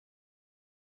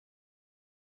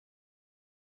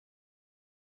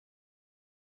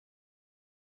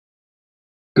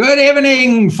Good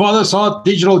evening, Father's Heart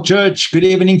Digital Church. Good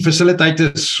evening,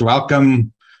 facilitators.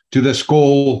 Welcome to this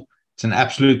call. It's an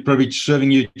absolute privilege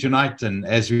serving you tonight. And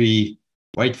as we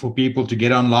wait for people to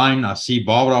get online, I see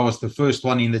Barbara was the first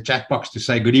one in the chat box to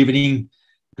say good evening.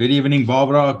 Good evening,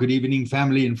 Barbara. Good evening,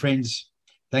 family and friends.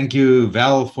 Thank you,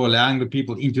 Val, for allowing the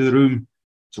people into the room.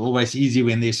 It's always easy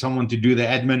when there's someone to do the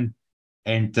admin.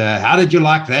 And how did you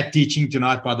like that teaching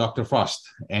tonight by Dr. Frost?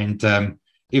 And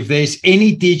if there's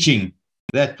any teaching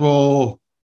that will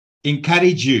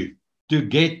encourage you to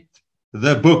get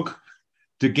the book,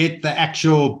 to get the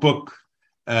actual book,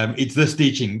 it's this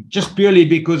teaching, just purely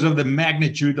because of the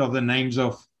magnitude of the names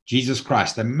of Jesus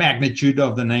Christ, the magnitude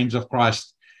of the names of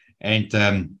Christ. And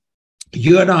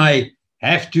you and I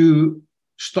have to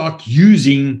start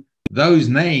using those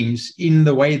names in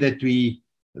the way that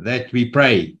we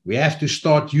pray. We have to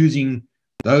start using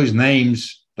those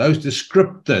names, those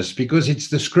descriptors, because it's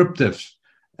descriptive.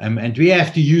 And we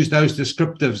have to use those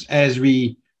descriptives as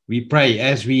we pray,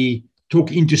 as we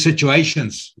talk into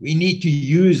situations. We need to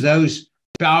use those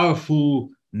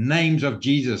powerful names of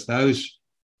Jesus, those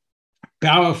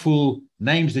powerful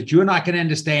names that you and I can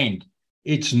understand.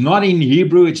 It's not in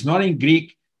Hebrew, it's not in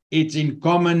Greek, it's in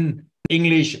common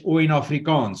English or in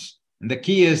Afrikaans. And the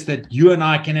key is that you and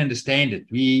I can understand it.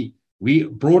 We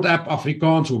brought up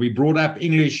Afrikaans, or we brought up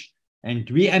English, and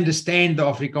we understand the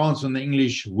Afrikaans and the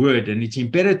English word. And it's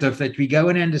imperative that we go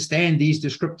and understand these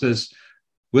descriptors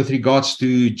with regards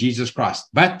to Jesus Christ.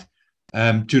 But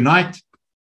tonight,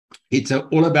 it's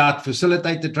all about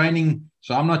facilitator training.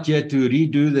 So I'm not here to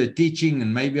redo the teaching,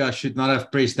 and maybe I should not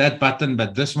have pressed that button,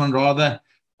 but this one rather.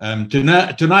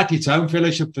 Tonight, it's Home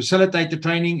Fellowship Facilitator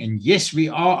Training. And yes, we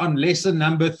are on lesson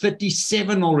number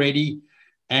 37 already.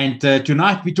 And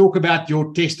tonight, we talk about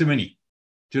your testimony.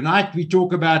 Tonight, we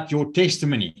talk about your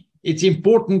testimony. It's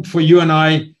important for you and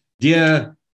I,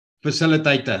 dear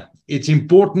facilitator. It's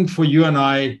important for you and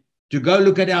I to go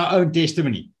look at our own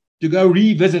testimony, to go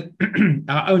revisit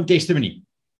our own testimony.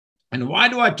 And why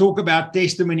do I talk about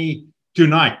testimony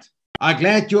tonight? I'm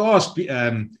glad you asked,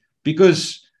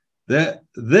 because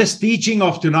this teaching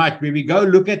of tonight, where we go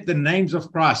look at the names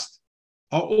of Christ,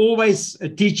 are always a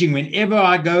teaching. Whenever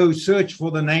I go search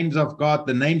for the names of God,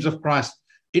 the names of Christ,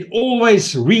 it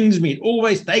always rings me. It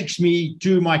always takes me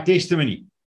to my testimony.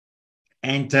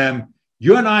 And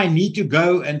you and I need to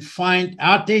go and find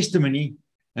our testimony,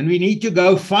 and we need to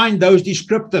go find those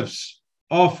descriptives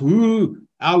of who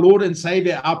our Lord and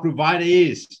Savior, our provider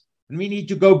is. And we need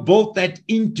to go bolt that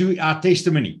into our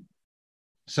testimony.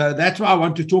 So that's why I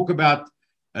want to talk about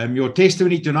your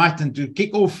testimony tonight. And to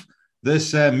kick off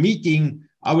this meeting,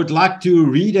 I would like to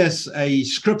read us a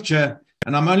scripture,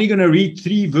 and I'm only going to read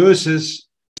 3 verses.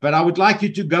 But I would like you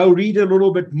to go read a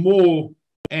little bit more.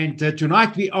 And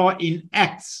tonight we are in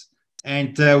Acts.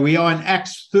 And we are in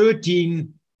Acts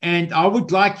 13. And I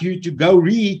would like you to go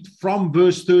read from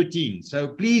verse 13. So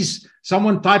please,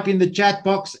 someone type in the chat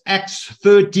box, Acts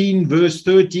 13, verse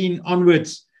 13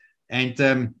 onwards.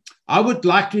 And I would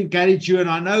like to encourage you, and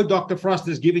I know Dr. Frost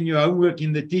has given you homework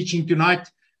in the teaching tonight,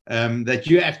 that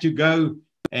you have to go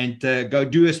and go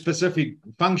do a specific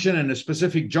function and a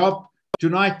specific job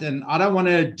tonight, and I don't want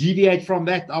to deviate from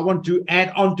that. I want to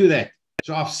add on to that.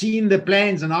 So I've seen the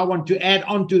plans, and I want to add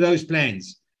on to those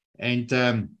plans.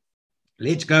 And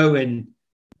let's go and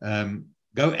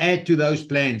go add to those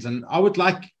plans. And I would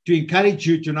like to encourage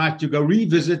you tonight to go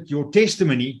revisit your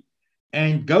testimony,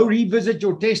 and go revisit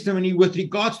your testimony with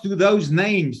regards to those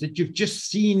names that you've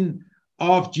just seen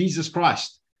of Jesus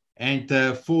Christ. And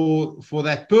for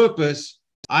that purpose,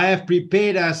 I have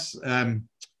prepared us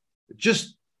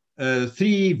just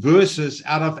 3 verses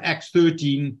out of Acts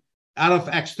 13,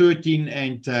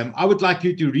 and I would like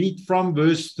you to read from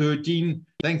verse 13.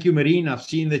 Thank you, Marine. I've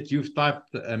seen that you've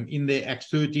typed in there Acts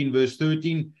 13, verse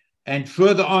 13. And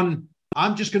further on,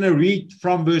 I'm just going to read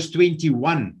from verse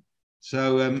 21.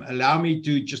 So allow me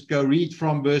to just go read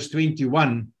from verse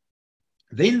 21.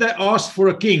 Then they asked for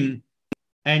a king.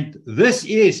 And this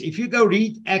is, if you go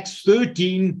read Acts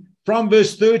 13, from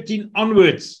verse 13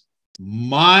 onwards,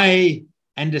 my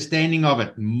understanding of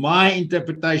it, my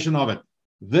interpretation of it.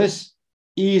 This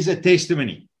is a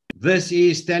testimony. This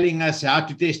is telling us how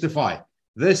to testify.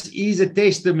 This is a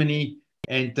testimony.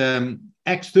 And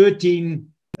Acts 13,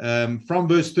 from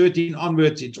verse 13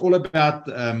 onwards, it's all about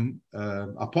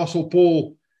Apostle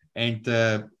Paul, and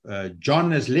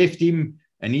John has left him,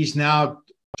 and he's now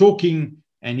talking,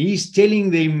 and he's telling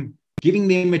them, giving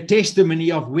them a testimony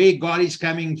of where God is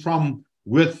coming from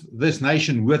with this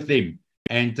nation, with them.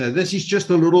 And this is just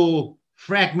a little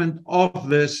fragment of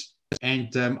this. And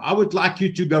I would like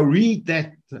you to go read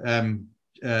that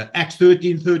Acts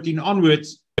 13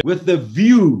 onwards, with the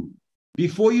view,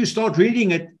 before you start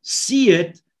reading it, see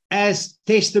it as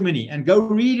testimony and go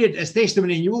read it as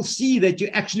testimony, and you will see that you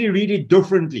actually read it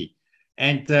differently.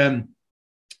 And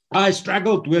I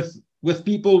struggled with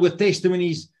people with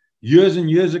testimonies years and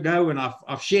years ago, and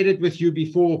I've shared it with you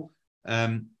before.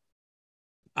 I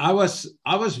was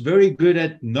very good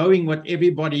at knowing what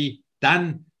everybody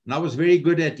done, and I was very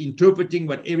good at interpreting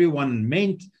what everyone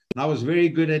meant, and I was very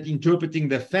good at interpreting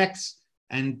the facts.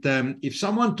 And if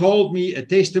someone told me a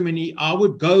testimony, I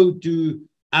would go to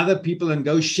other people and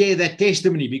go share that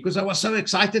testimony, because I was so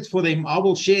excited for them. I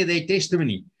will share their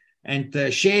testimony and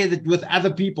share that with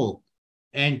other people.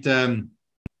 And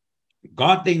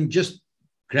God then just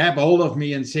grabbed hold of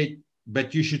me and said,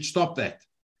 but you should stop that.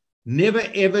 Never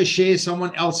ever share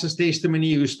someone else's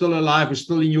testimony who's still alive, who's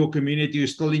still in your community,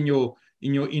 who's still in your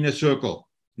inner circle.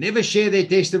 Never share their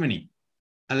testimony.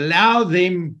 Allow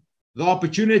them the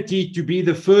opportunity to be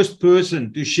the first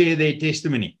person to share their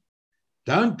testimony.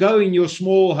 Don't go in your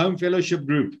small home fellowship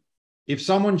group. If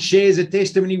someone shares a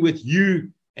testimony with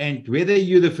you, and whether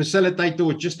you're the facilitator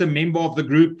or just a member of the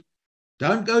group,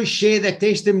 don't go share that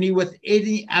testimony with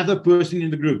any other person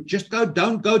in the group.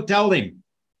 Don't go tell them.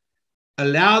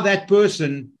 Allow that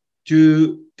person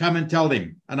to come and tell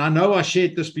them. And I know I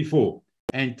shared this before.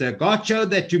 And God showed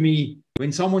that to me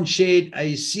when someone shared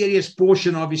a serious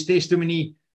portion of his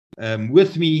testimony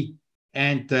with me.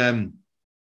 And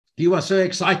he was so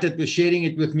excited with sharing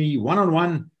it with me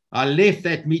one-on-one. I left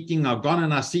that meeting. I've gone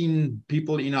and I've seen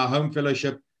people in our home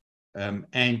fellowship.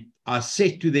 And I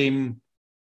said to them,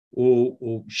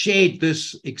 or shared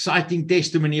this exciting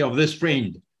testimony of this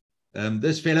friend,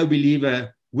 this fellow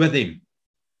believer, with him.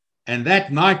 And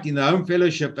that night in the home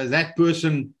fellowship, as that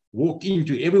person walked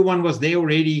into, everyone was there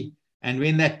already. And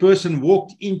when that person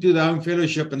walked into the home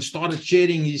fellowship and started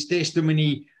sharing his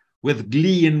testimony with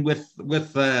glee and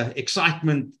with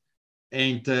excitement,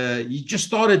 and he just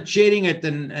started sharing it.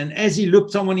 And as he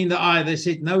looked someone in the eye, they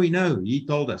said, no, he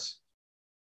told us.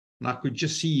 And I could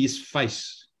just see his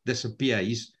face disappear.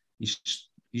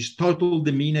 His total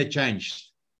demeanor changed.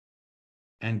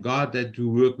 And God had to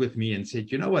work with me and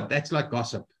said, you know what? That's like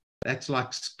gossip. That's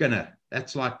like Skinner.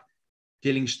 That's like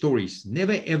telling stories.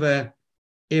 Never, ever,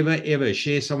 ever, ever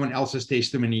share someone else's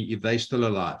testimony if they're still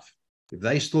alive, if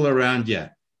they're still around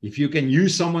here. If you can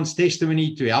use someone's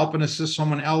testimony to help and assist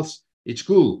someone else, it's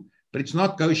cool. But it's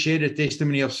not go share the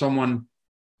testimony of someone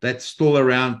that's still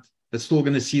around, that's still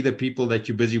going to see the people that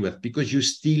you're busy with, because you're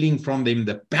stealing from them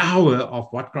the power of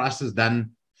what Christ has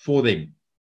done for them.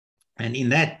 And in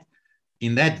that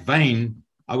vein,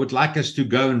 I would like us to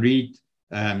go and read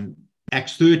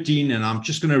Acts 13, and I'm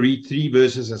just going to read 3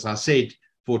 verses, as I said,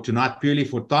 for tonight, purely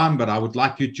for time, but I would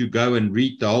like you to go and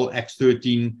read the whole Acts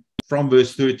 13 from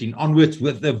verse 13 onwards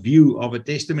with the view of a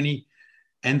testimony.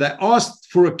 And they asked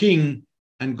for a king,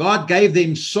 and God gave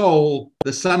them Saul,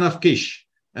 the son of Kish,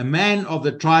 a man of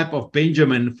the tribe of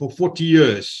Benjamin, for 40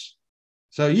 years.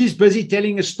 So he's busy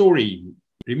telling a story.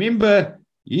 Remember,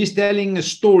 he's telling a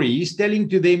story. He's telling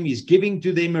to them, he's giving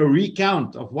to them a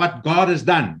recount of what God has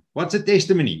done. What's a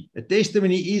testimony? A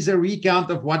testimony is a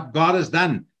recount of what God has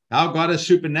done, how God has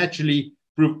supernaturally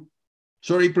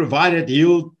provided,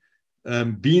 healed,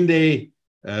 been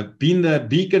there, been the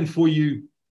beacon for you.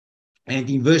 And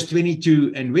in verse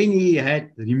 22, and when he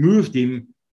had removed him,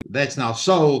 that's now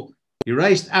Saul, he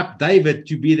raised up David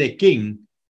to be their king.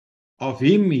 Of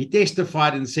him he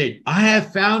testified and said, I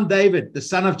have found David, the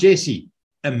son of Jesse,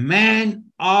 a man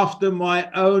after my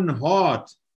own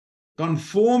heart,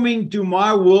 conforming to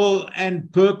my will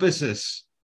and purposes,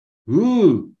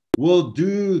 who will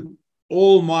do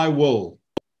all my will.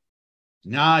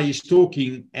 Now he's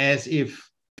talking as if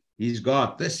he's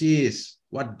God. This is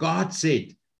what God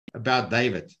said about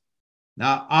David.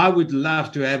 Now, I would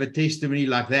love to have a testimony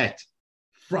like that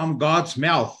from God's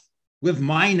mouth with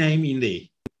my name in there.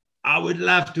 I would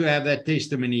love to have that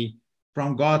testimony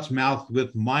from God's mouth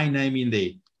with my name in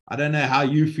there. I don't know how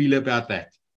you feel about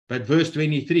that. But verse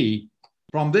 23,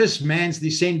 from this man's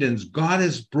descendants, God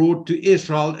has brought to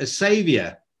Israel a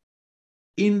savior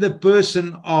in the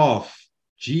person of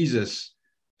Jesus,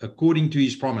 according to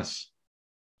his promise.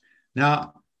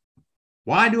 Now,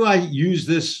 why do I use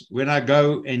this when I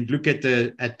go and look at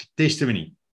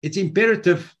testimony? It's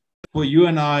imperative for you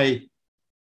and I,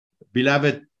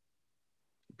 beloved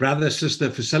brother, sister,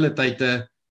 facilitator,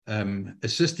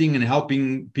 assisting and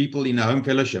helping people in our home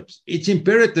fellowships. It's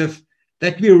imperative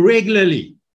that we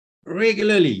regularly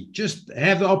just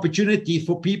have the opportunity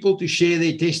for people to share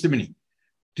their testimony,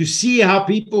 to see how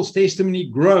people's testimony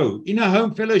grow in a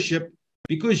home fellowship,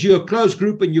 because you're a close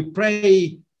group and you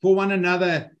pray for one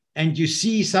another and you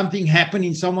see something happen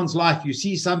in someone's life. You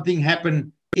see something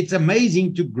happen it's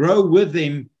amazing to grow with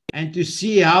them and to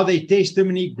see how their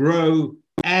testimony grow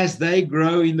as they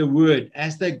grow in the word,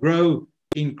 as they grow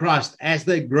in Christ, as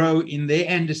they grow in their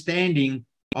understanding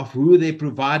of who their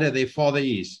provider, their Father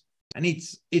is. And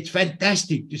it's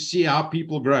fantastic to see how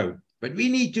people grow. But we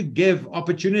need to give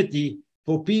opportunity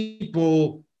for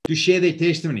people to share their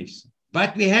testimonies.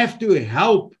 But we have to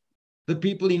help the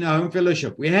people in our home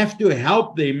fellowship. We have to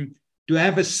help them to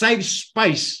have a safe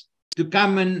space to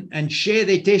come and share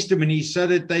their testimony, so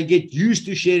that they get used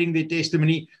to sharing their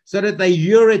testimony, so that they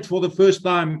hear it for the first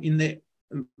time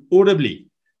audibly.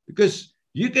 Because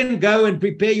you can go and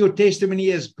prepare your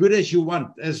testimony as good as you want,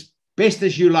 as best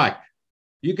as you like.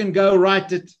 You can go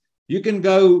write it. You can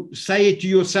go say it to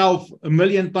yourself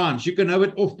 1,000,000 times. You can know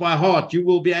it off by heart. You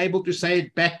will be able to say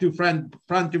it back to front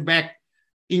to back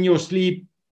in your sleep.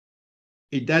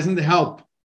 It doesn't help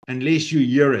unless you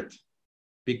hear it,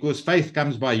 because faith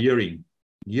comes by hearing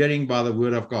by the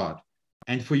word of God.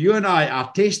 And for you and I,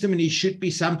 our testimony should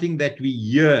be something that we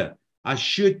hear. I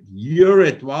should hear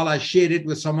it while I share it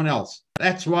with someone else.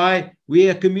 That's why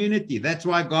we're a community. That's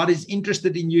why God is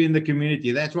interested in you in the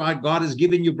community. That's why God has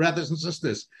given you brothers and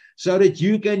sisters, so that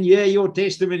you can hear your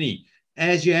testimony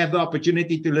as you have the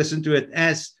opportunity to listen to it,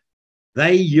 as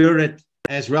they hear it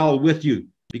as well with you.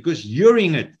 Because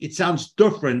hearing it, it sounds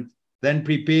different than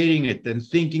preparing it and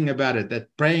thinking about it, that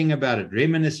praying about it,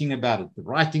 reminiscing about it,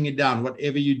 writing it down,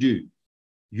 whatever you do.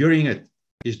 Hearing it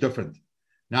is different.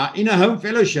 Now, in a home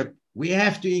fellowship, we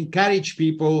have to encourage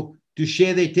people to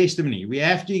share their testimony. We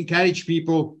have to encourage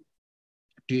people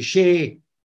to share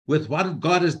with what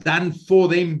God has done for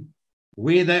them,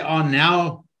 where they are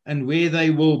now and where they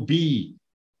will be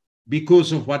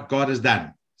because of what God has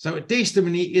done. So a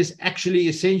testimony is actually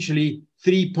essentially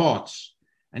 3 parts.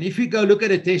 And if you go look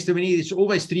at a testimony, it's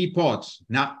always 3 parts.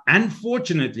 Now,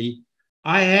 unfortunately,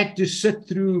 I had to sit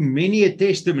through many a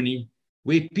testimony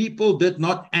where people did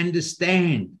not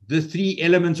understand the 3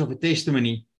 elements of a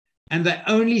testimony, and they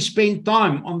only spent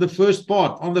time on the first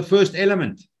part, on the first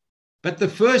element. But the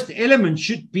first element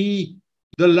should be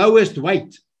the lowest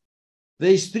weight.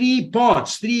 There's 3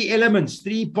 parts, 3 elements,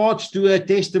 3 parts to a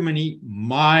testimony,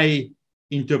 my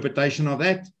interpretation of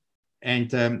that. And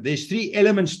there's 3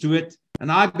 elements to it.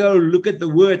 And I go look at the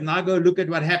word, and I go look at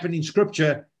what happened in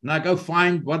scripture, and I go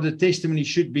find what the testimony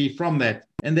should be from that.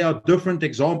 And there are different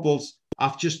examples.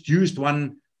 I've just used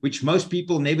one which most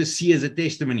people never see as a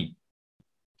testimony.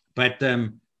 But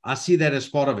I see that as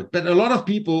part of it. But a lot of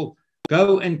people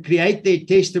go and create their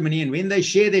testimony, and when they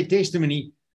share their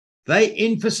testimony, they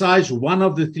emphasize one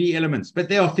of the 3 elements. But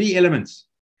there are 3 elements.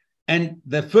 And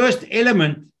the first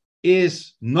element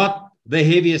is not the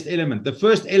heaviest element. The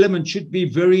first element should be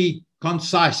very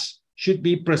concise, should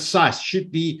be precise,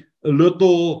 should be a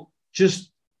little,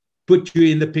 just put you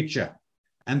in the picture.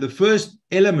 And the first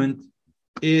element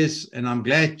is, and I'm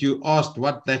glad you asked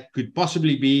what that could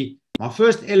possibly be. My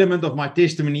first element of my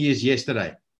testimony is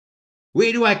yesterday.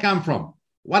 Where do I come from?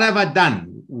 What have I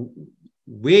done?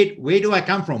 Where do I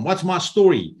come from? What's my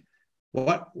story?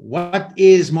 What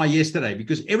is my yesterday?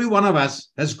 Because every one of us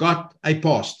has got a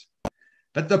past.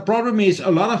 But the problem is, a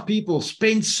lot of people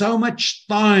spend so much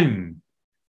time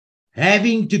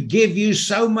having to give you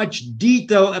so much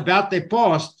detail about their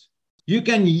past. You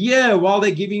can hear while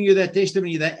they're giving you that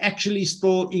testimony, they're actually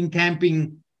still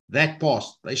encamping that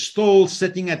past. They're still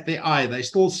sitting at their eye. They're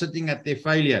still sitting at their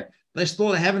failure. They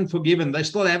still haven't forgiven. They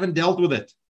still haven't dealt with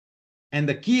it. And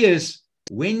the key is,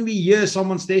 when we hear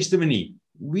someone's testimony,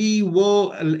 we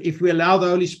will, if we allow the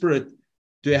Holy Spirit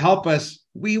to help us,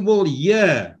 we will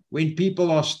hear when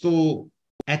people are still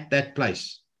at that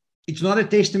place. It's not a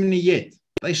testimony yet.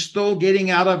 They're still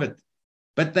getting out of it.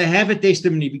 But they have a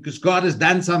testimony because God has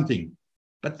done something.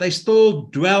 But they still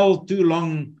dwell too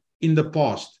long in the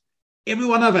past. Every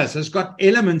one of us has got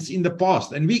elements in the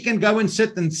past. And we can go and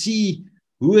sit and see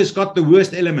who has got the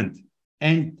worst element.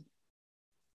 And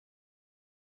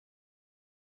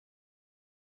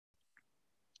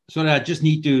so I just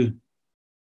need to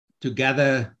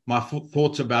gather my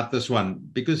thoughts about this one,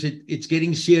 because it's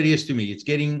getting serious to me. It's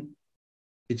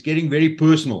getting very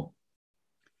personal.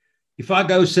 If I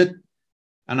go sit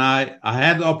and I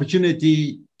have the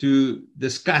opportunity to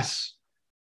discuss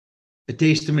a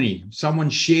testimony,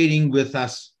 someone sharing with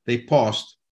us their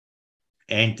past,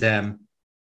 and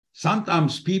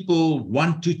sometimes people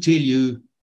want to tell you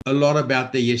a lot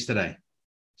about their yesterday.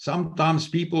 Sometimes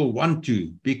people want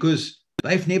to, because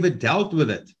they've never dealt with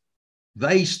it.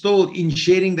 They still in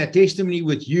sharing that testimony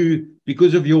with you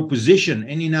because of your position.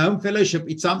 And in a home fellowship,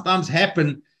 it sometimes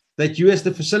happens that you, as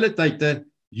the facilitator,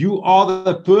 you are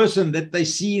the person that they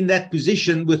see in that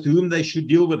position with whom they should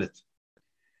deal with it.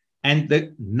 And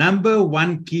the number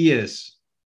one key is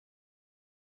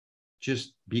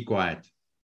just be quiet.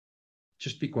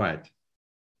 Just be quiet.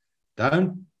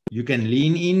 You can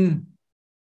lean in,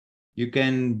 you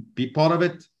can be part of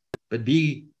it, but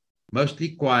be mostly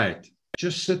quiet.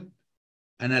 Just sit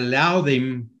and allow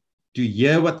them to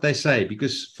hear what they say,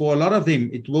 because for a lot of them,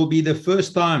 it will be the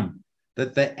first time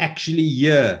that they actually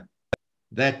hear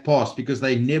that past, because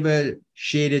they never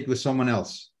shared it with someone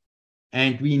else.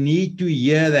 And we need to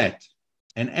hear that.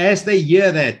 And as they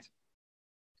hear that,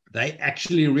 they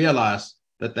actually realize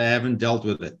that they haven't dealt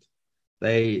with it.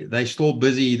 They're still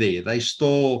busy there. They're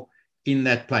still in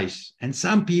that place. And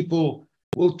some people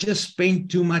will just spend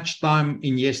too much time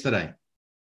in yesterday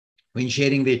when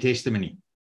sharing their testimony.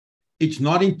 It's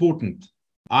not important.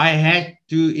 I had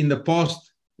to, in the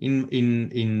past, in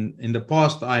the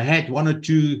past, I had 1 or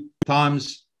 2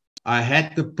 times, I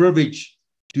had the privilege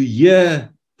to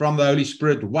hear from the Holy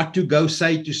Spirit what to go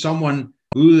say to someone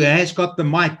who has got the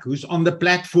mic, who's on the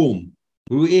platform,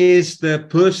 who is the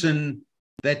person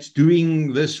that's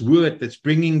doing this word, that's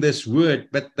bringing this word,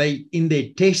 but they, in their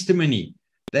testimony,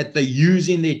 that they use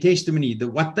in their testimony,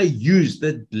 what they use,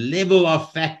 the level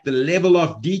of fact, the level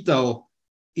of detail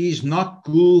is not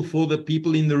cool for the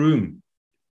people in the room,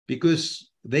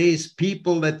 because there's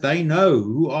people that they know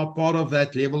who are part of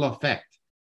that level of fact.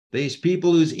 There's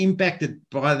people who's impacted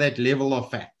by that level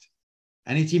of fact.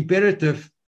 And it's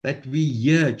imperative that we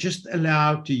hear, just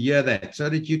allow to hear that, so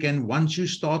that you can, once you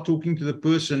start talking to the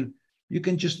person, you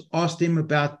can just ask them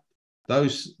about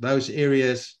those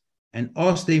areas and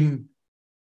ask them,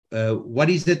 what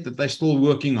is it that they're still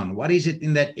working on? What is it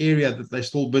in that area that they're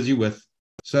still busy with?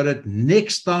 So that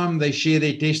next time they share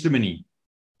their testimony,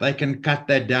 they can cut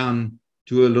that down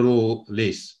to a little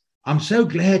less. I'm so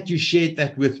glad you shared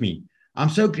that with me. I'm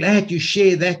so glad you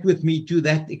share that with me to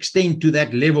that extent, to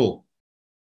that level.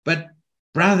 But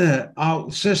brother,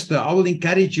 sister, I will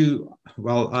encourage you.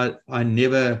 Well, I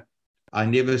never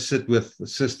sit with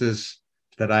sisters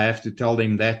that I have to tell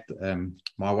them that.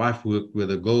 My wife worked with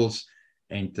the girls,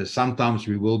 and sometimes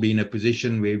we will be in a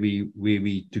position where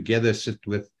we together sit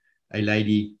with a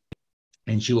lady,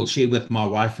 and she will share with my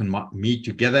wife and me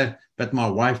together. But my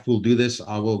wife will do this.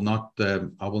 I will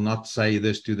not say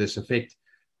this to this effect.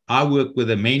 I work with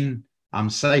the men. I'm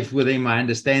safe with them. I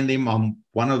understand them. I'm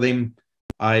one of them.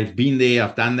 I've been there.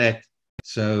 I've done that.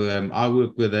 So I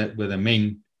work with the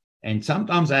men. And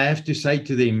sometimes I have to say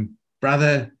to them,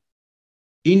 brother,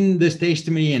 in this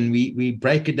testimony, and we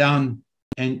break it down,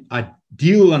 and I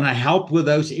deal and I help with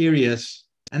those areas.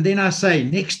 And then I say,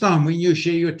 next time when you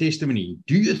share your testimony,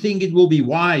 do you think it will be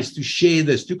wise to share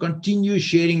this, to continue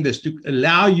sharing this, to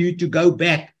allow you to go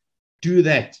back to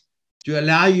that, to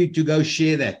allow you to go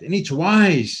share that? And it's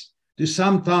wise to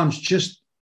sometimes just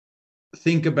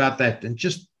think about that and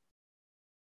just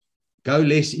go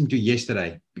less into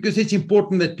yesterday, because it's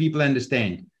important that people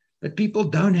understand that people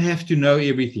don't have to know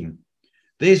everything.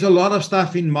 There's a lot of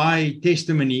stuff in my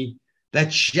testimony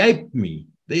that shaped me.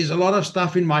 There's a lot of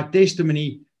stuff in my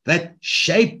testimony that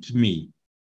shaped me,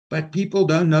 but people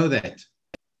don't know that.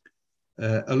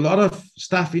 A lot of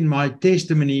stuff in my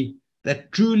testimony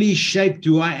that truly shaped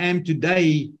who I am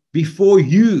today before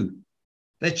you,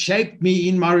 that shaped me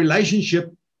in my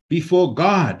relationship before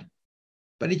God.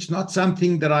 But it's not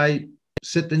something that I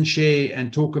sit and share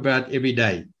and talk about every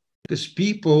day, because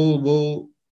people will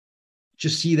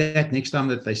just see that next time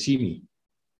that they see me.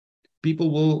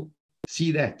 People will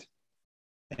see that.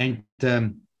 And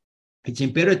it's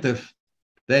imperative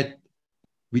that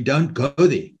we don't go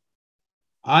there.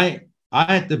 I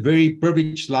had a very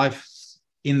privileged life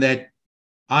in that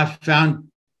I found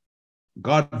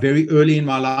God very early in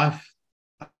my life.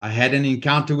 I had an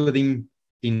encounter with him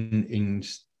in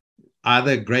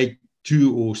either grade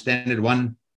 2 or standard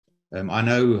 1. I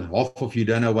know half of you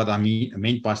don't know what I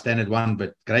meant by standard 1,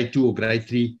 but grade 2 or grade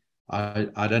 3,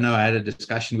 I don't know. I had a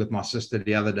discussion with my sister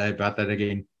the other day about that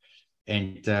again.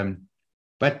 And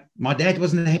but my dad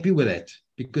wasn't happy with that,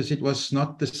 because it was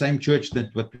not the same church that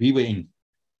what we were in.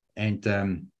 And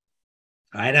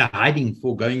I had a hiding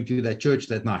for going to that church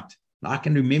that night. I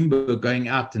can remember going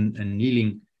out and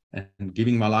kneeling and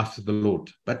giving my life to the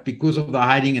Lord. But because of the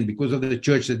hiding and because of the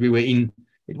church that we were in,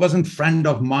 it wasn't front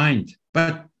of mind.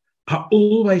 But I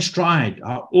always tried.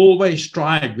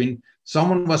 When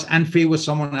someone was unfair with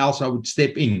someone else, I would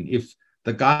step in. If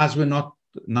the guys were not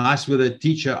nice with a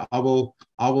teacher, I will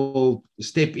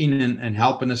step in and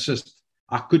help and assist.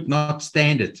 I could not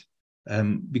stand it,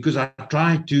 because I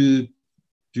tried to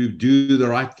do the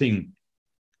right thing.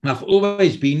 And I've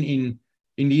always been in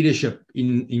leadership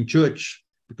in church,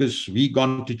 because we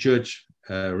gone to church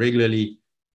regularly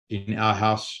in our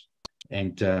house.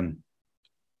 And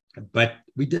but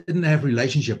we didn't have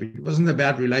relationship. It wasn't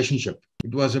about relationship.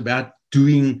 It was about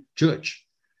doing church.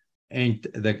 And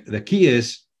the key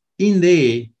is, in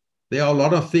there are a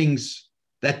lot of things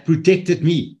that protected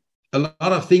me, a lot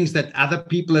of things that other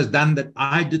people has done that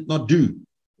I did not do.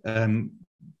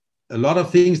 A lot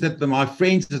of things that my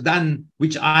friends has done,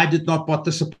 which I did not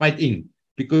participate in,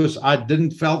 because I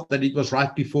didn't felt that it was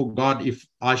right before God if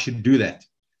I should do that.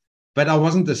 But I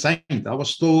wasn't a saint. I was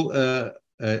still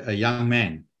a young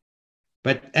man.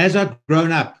 But as I've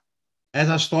grown up, as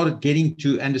I started getting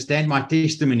to understand my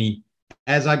testimony,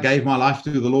 as I gave my life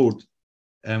to the Lord,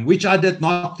 which I did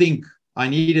not think I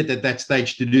needed at that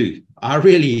stage to do. I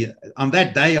really, on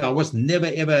that day, I was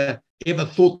never, ever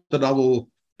thought that I will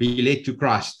be led to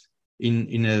Christ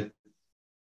in an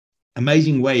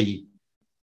amazing way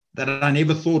that I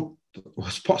never thought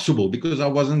was possible, because I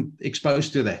wasn't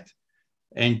exposed to that.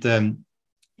 And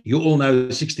you all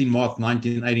know 16 March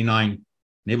 1989,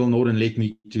 Neville Norden led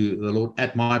me to the Lord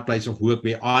at my place of work,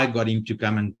 where I got him to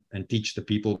come and teach the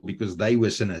people, because they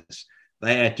were sinners.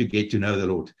 They had to get to know the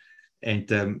Lord.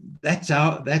 And that's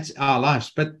our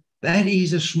lives. But that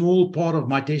is a small part of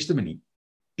my testimony.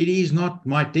 It is not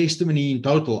my testimony in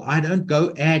total. I don't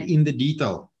go add in the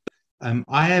detail.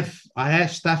 I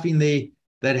have stuff in there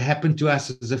that happened to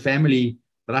us as a family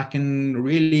that I can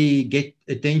really get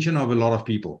attention of a lot of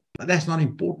people. But that's not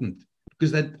important,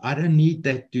 because I don't need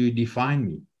that to define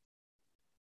me.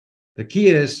 The key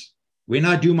is, when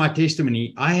I do my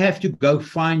testimony, I have to go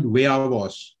find where I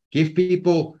was, give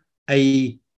people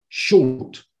a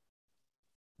short.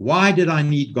 Why did I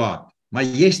need God? My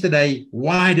yesterday,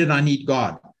 why did I need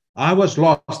God? I was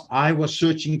lost. I was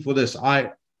searching for this.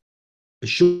 A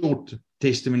short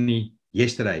testimony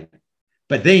yesterday.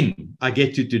 But then I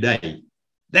get to today.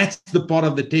 That's the part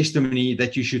of the testimony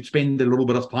that you should spend a little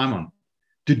bit of time on.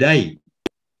 Today.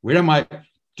 Where am I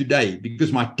today?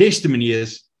 Because my testimony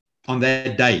is on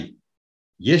that day.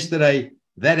 Yesterday,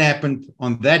 that happened.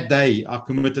 On that day, I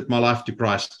committed my life to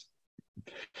Christ.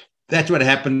 That's what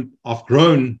happened. I've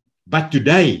grown. But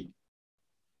today,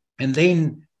 and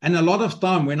a lot of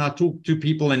time when I talk to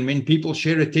people and when people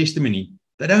share a testimony,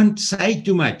 they don't say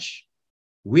too much.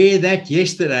 Where that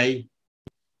yesterday,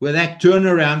 where that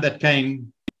turnaround that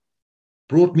came,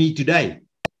 brought me today.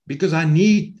 Because I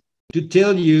need to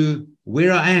tell you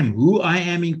where I am, who I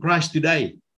am in Christ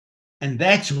today. And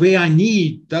that's where I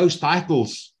need those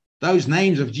titles, those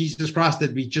names of Jesus Christ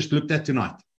that we just looked at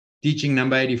tonight. Teaching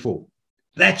number 84.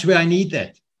 That's where I need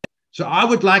that. So I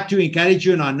would like to encourage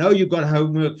you, and I know you got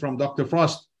homework from Dr.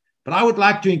 Frost, but I would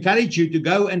like to encourage you to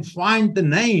go and find the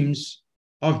names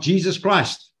of Jesus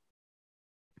Christ.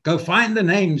 Go find the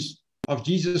names of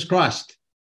Jesus Christ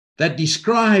that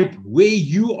describe where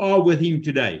you are with him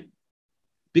today.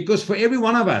 Because for every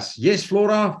one of us, yes,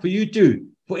 Flora, for you too,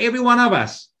 for every one of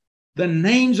us, the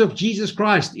names of Jesus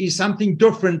Christ is something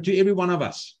different to every one of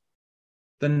us.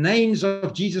 The names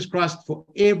of Jesus Christ for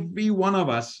every one of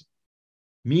us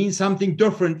means something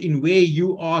different in where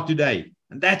you are today.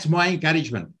 And that's my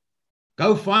encouragement.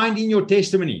 Go find in your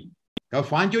testimony. Go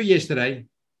find your yesterday.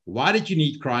 Why did you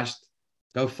need Christ?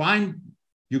 Go find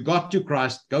you got to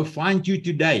Christ. Go find you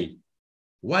today.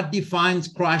 What defines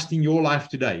Christ in your life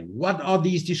today? What are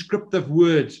these descriptive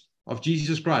words of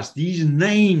Jesus Christ? These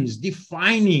names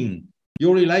defining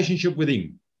your relationship with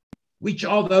him. Which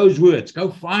are those words? Go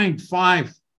find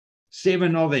 5,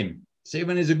 7 of them.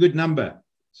 7 is a good number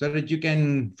so that you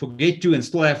can forget 2 and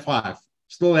still have 5,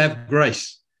 still have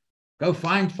grace. Go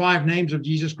find 5 names of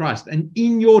Jesus Christ. And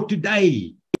in your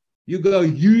today, you go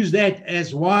use that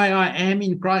as why I am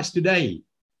in Christ today,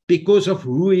 because of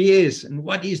who he is and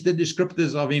what is the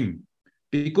descriptors of him.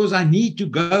 Because I need to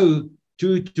go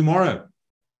to tomorrow.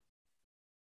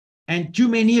 And too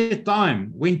many a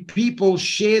time when people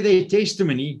share their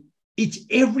testimony, it's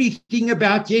everything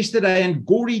about yesterday and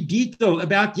gory detail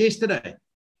about yesterday.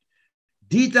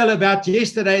 Detail about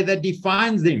yesterday that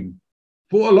defines them.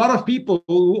 For a lot of people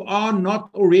who are not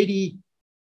already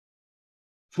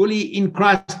fully in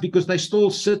Christ, because they still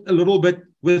sit a little bit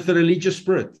with the religious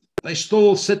spirit. They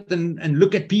still sit and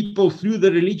look at people through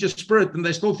the religious spirit, and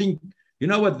they still think, you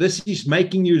know what, this is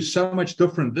making you so much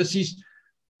different. This is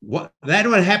what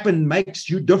happened makes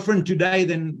you different today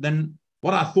than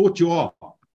what I thought you are.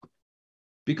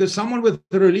 Because someone with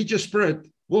the religious spirit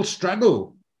will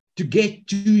struggle to get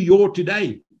to your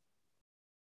today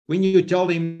when you tell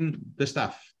them the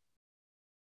stuff.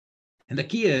 And the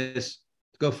key is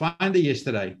to go find the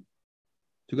yesterday,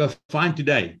 to go find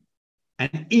today.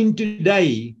 And in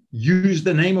today, use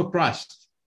the name of Christ.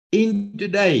 In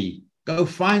today, go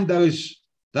find those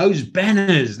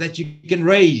banners that you can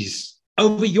raise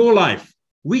over your life.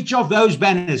 Which of those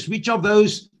banners, which of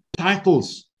those titles,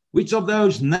 which of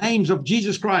those names of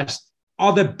Jesus Christ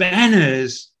are the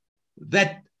banners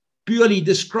that purely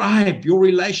describe your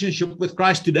relationship with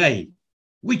Christ today?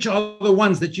 Which are the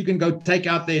ones that you can go take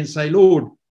out there and say, Lord,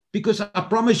 because I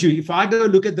promise you, if I go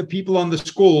look at the people on the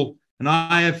school, and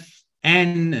I have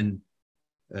Anne and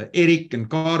Eric and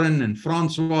Karen and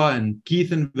Francois and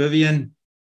Keith and Vivian,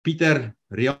 Peter,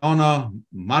 Rihanna,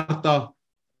 Martha,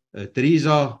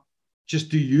 Teresa,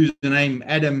 just to use the name,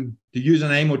 Adam, to use a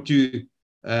name or two,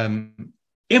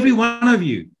 every one of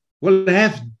you will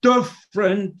have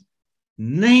different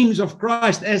names of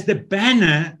Christ as the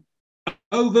banner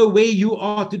over where you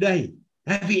are today.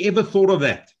 Have you ever thought of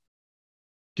that?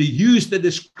 To use the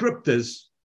descriptors,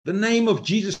 the name of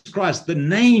Jesus Christ, the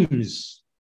names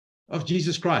of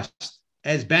Jesus Christ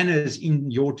as banners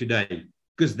in your today,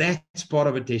 because that's part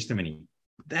of a testimony.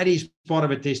 That is part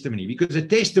of a testimony, because a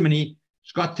testimony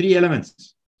has got three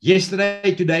elements: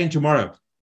 yesterday, today, and tomorrow.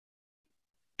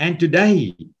 And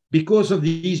today, because of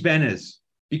these banners,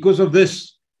 because of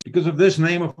this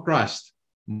name of Christ,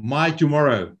 my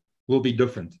tomorrow will be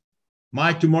different.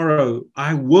 My tomorrow,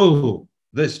 I will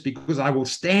this, because I will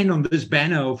stand on this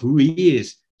banner of who he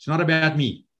is. It's not about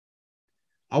me.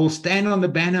 I will stand on the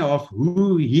banner of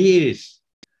who he is.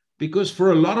 Because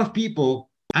for a lot of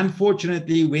people,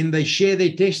 unfortunately, when they share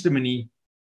their testimony,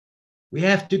 we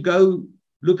have to go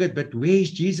look at, but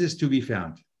where's Jesus to be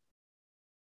found?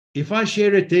 If I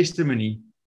share a testimony,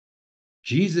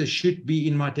 Jesus should be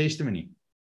in my testimony.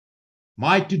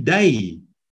 My today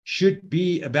should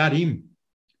be about him.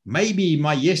 Maybe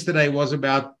my yesterday was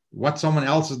about what someone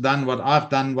else has done, what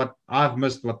I've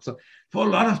missed. For a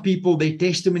lot of people, their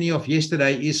testimony of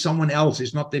yesterday is someone else,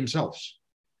 it's not themselves.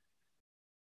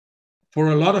 For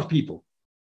a lot of people,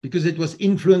 because it was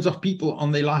influence of people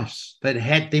on their lives that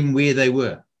had them where they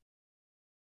were.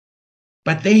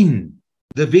 But then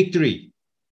the victory,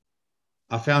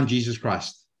 I found Jesus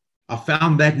Christ. I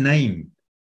found that name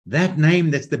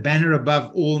that's the banner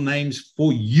above all names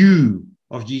for you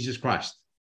of Jesus Christ.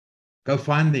 Go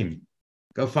find them.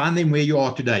 Go find them where you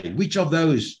are today. Which of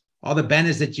those are the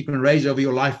banners that you can raise over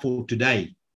your life for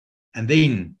today? And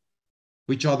then,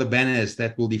 which are the banners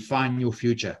that will define your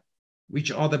future?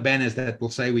 Which are the banners that will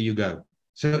say where you go?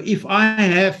 So if I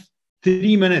have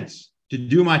 3 minutes to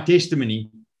do my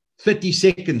testimony, 30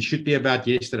 seconds should be about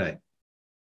yesterday.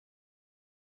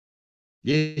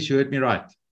 Yes, you heard me right.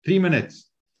 3 minutes,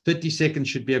 30 seconds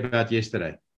should be about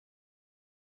yesterday.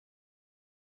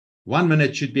 1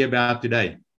 minute should be about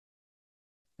today.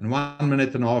 And 1.5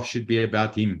 minutes should be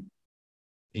about him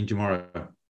in tomorrow.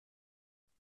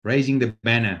 Raising the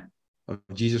banner of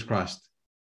Jesus Christ.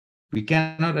 We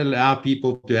cannot allow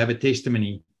people to have a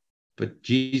testimony, but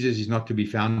Jesus is not to be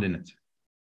found in it.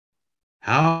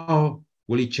 How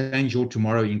will he change your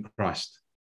tomorrow in Christ?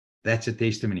 That's a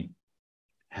testimony.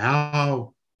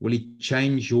 How will he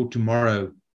change your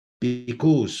tomorrow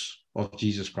because of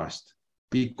Jesus Christ?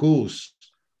 Because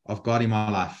of God in my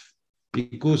life?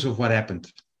 Because of what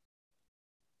happened?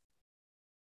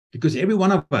 Because every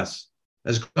one of us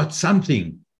has got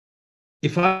something.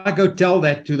 If I go tell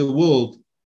that to the world,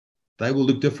 they will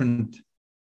look different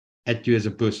at you as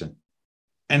a person.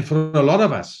 And for a lot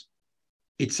of us,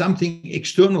 it's something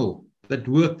external that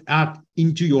worked out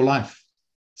into your life.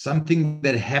 Something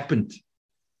that happened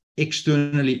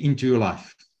externally into your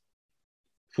life.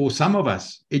 For some of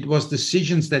us, it was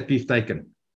decisions that we've taken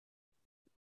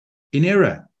in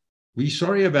error. We're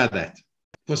sorry about that.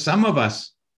 For some of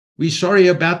us, we're sorry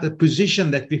about the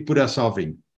position that we put ourselves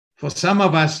in. For some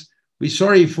of us, we're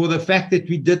sorry for the fact that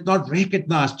we did not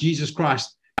recognize Jesus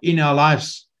Christ in our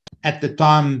lives at the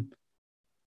time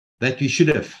that we should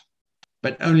have,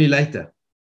 but only later.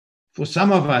 For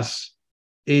some of us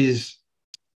is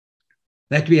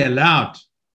that we allowed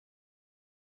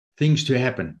things to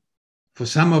happen. For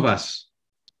some of us,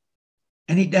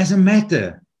 and it doesn't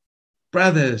matter,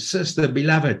 brother, sister,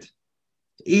 beloved,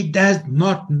 it does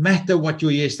not matter what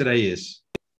your yesterday is.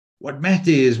 What matters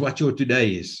is what your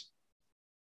today is.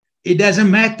 It doesn't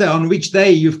matter on which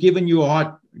day you've given your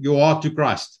heart to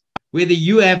Christ. Whether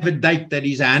you have a date that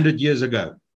is 100 years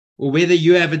ago, or whether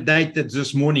you have a date that's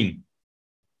this morning.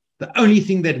 The only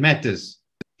thing that matters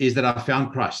is that I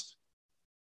found Christ.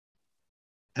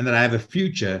 And that I have a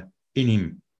future in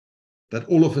him. That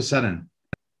all of a sudden,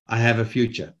 I have a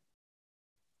future.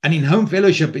 And in home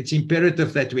fellowship, it's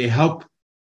imperative that we help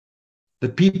the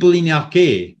people in our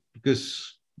care,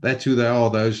 because that's who they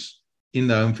are, those in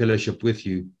the home fellowship with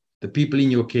you, the people in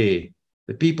your care,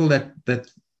 the people that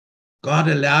God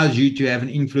allows you to have an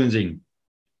influence in.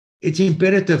 It's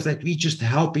imperative that we just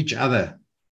help each other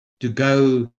to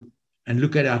go and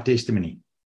look at our testimony.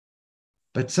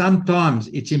 But sometimes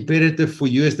it's imperative for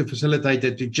you as the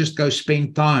facilitator to just go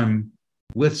spend time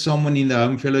with someone in the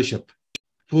home fellowship,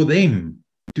 for them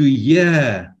to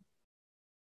hear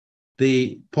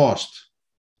the past,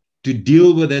 to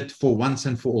deal with it for once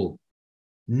and for all.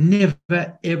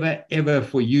 Never, ever, ever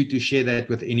for you to share that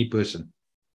with any person.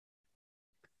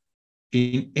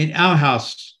 In our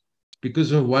house,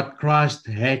 because of what Christ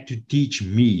had to teach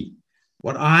me,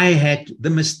 what I had, the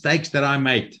mistakes that I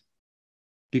made,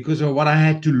 because of what I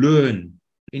had to learn.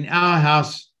 In our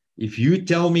house, if you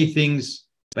tell me things,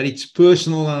 but it's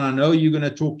personal and I know you're going to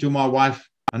talk to my wife,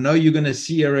 I know you're going to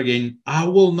see her again, I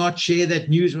will not share that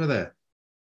news with her.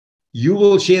 You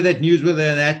will share that news with her,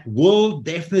 and that will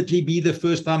definitely be the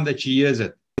first time that she hears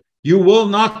it. You will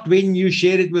not, when you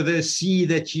share it with her, see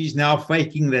that she's now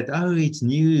faking that, oh, it's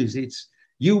news.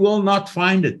 You will not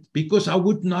find it, because I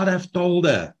would not have told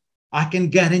her. I can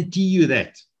guarantee you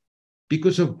that,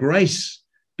 because of grace.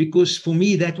 Because for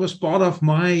me, that was part of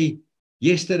my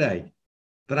yesterday,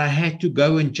 that I had to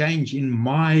go and change in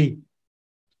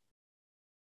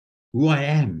who I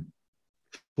am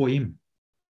for him.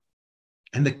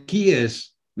 And the key is,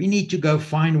 we need to go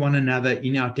find one another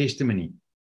in our testimony.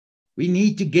 We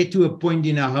need to get to a point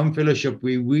in our home fellowship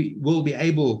where we will be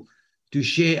able to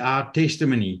share our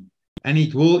testimony. And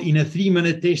it will, in a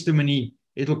 3-minute testimony,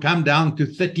 it'll come down to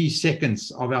 30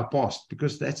 seconds of our past,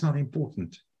 because that's not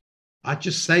important. I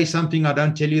just say something, I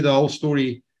don't tell you the whole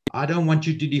story. I don't want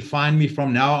you to define me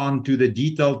from now on to the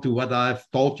detail to what I've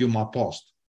told you my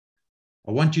past.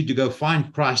 I want you to go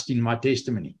find Christ in my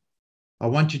testimony. I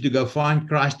want you to go find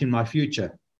Christ in my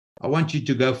future. I want you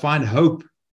to go find hope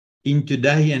in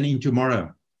today and in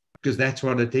tomorrow, because that's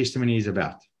what a testimony is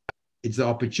about. It's the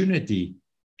opportunity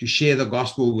to share the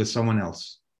gospel with someone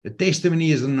else. The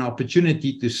testimony is an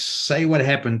opportunity to say what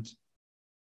happened,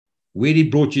 where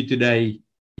it brought you today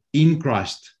in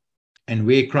Christ, and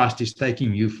where Christ is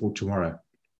taking you for tomorrow.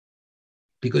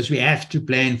 Because we have to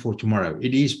plan for tomorrow.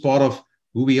 It is part of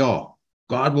who we are.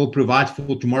 God will provide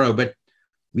for tomorrow, but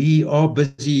we are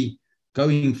busy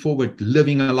going forward,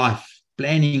 living a life,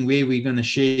 planning where we're going to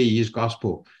share his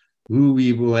gospel, who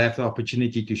we will have the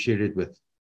opportunity to share it with.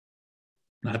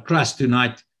 And I trust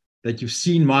tonight that you've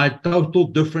seen my total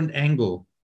different angle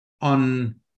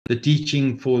on the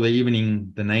teaching for the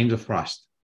evening, the names of Christ.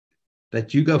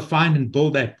 That you go find and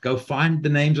build that. Go find the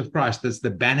names of Christ. That's the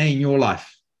banner in your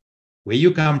life. Where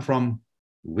you come from,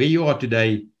 where you are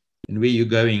today, and where you're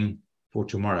going for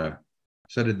tomorrow.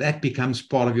 So that becomes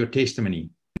part of your testimony.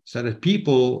 So that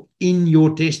people in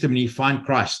your testimony find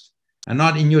Christ, and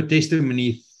not in your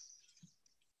testimony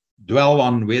dwell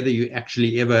on whether you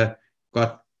actually ever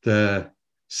got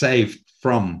saved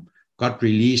from, got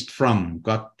released from,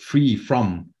 got free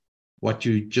from what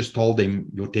you just told them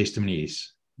your testimony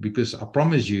is. Because I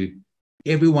promise you,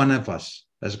 every one of us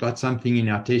has got something in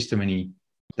our testimony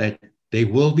that there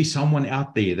will be someone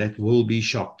out there that will be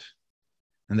shocked.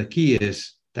 And the key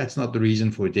is, that's not the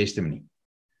reason for a testimony.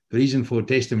 The reason for a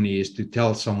testimony is to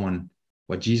tell someone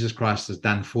what Jesus Christ has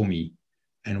done for me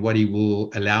and what he will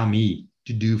allow me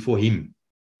to do for him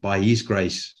by his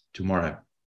grace tomorrow.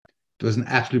 It was an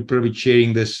absolute privilege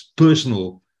sharing this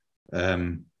personal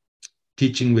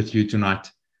teaching with you tonight.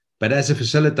 But as a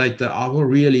facilitator, I will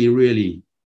really,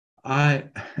 I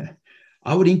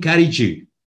would encourage you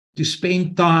to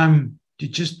spend time to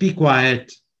just be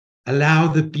quiet, allow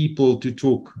the people to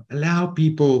talk, allow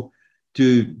people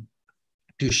to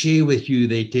share with you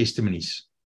their testimonies.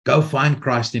 Go find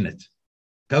Christ in it.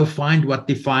 Go find what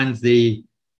defines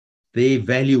their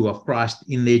value of Christ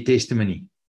in their testimony,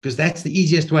 because that's the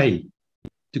easiest way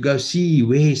to go see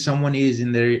where someone is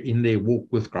in their walk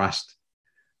with Christ,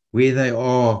 where they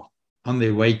are on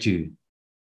their way to.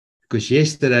 Because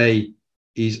yesterday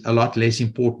is a lot less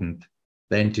important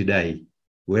than today,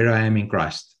 where I am in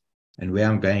Christ and where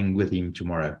I'm going with him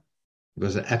tomorrow. It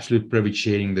was an absolute privilege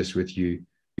sharing this with you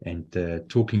and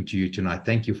talking to you tonight.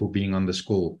 Thank you for being on this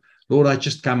call. Lord, I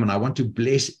just come and I want to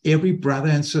bless every brother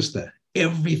and sister,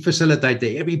 every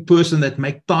facilitator, every person that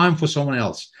make time for someone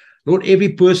else. Lord, every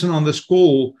person on this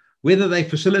call, whether they're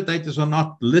facilitators or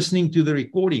not, listening to the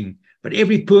recording, but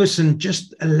every person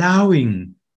just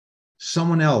allowing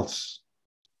someone else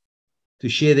to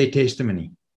share their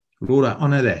testimony. Lord, I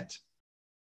honor that.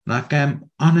 And I can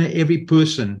honor every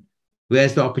person who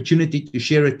has the opportunity to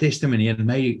share a testimony and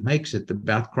makes it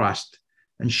about Christ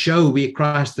and show where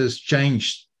Christ has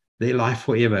changed their life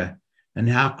forever and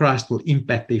how Christ will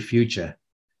impact their future.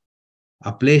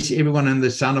 I bless everyone in the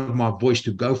sound of my voice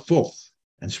to go forth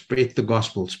and spread the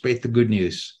gospel, spread the good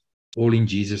news, all in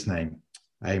Jesus' name.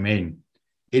 Amen.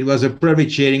 It was a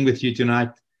privilege sharing with you tonight.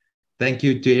 Thank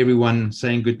you to everyone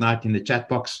saying good night in the chat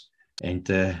box. And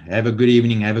have a good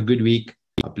evening. Have a good week.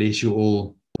 God bless you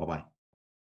all. Bye-bye.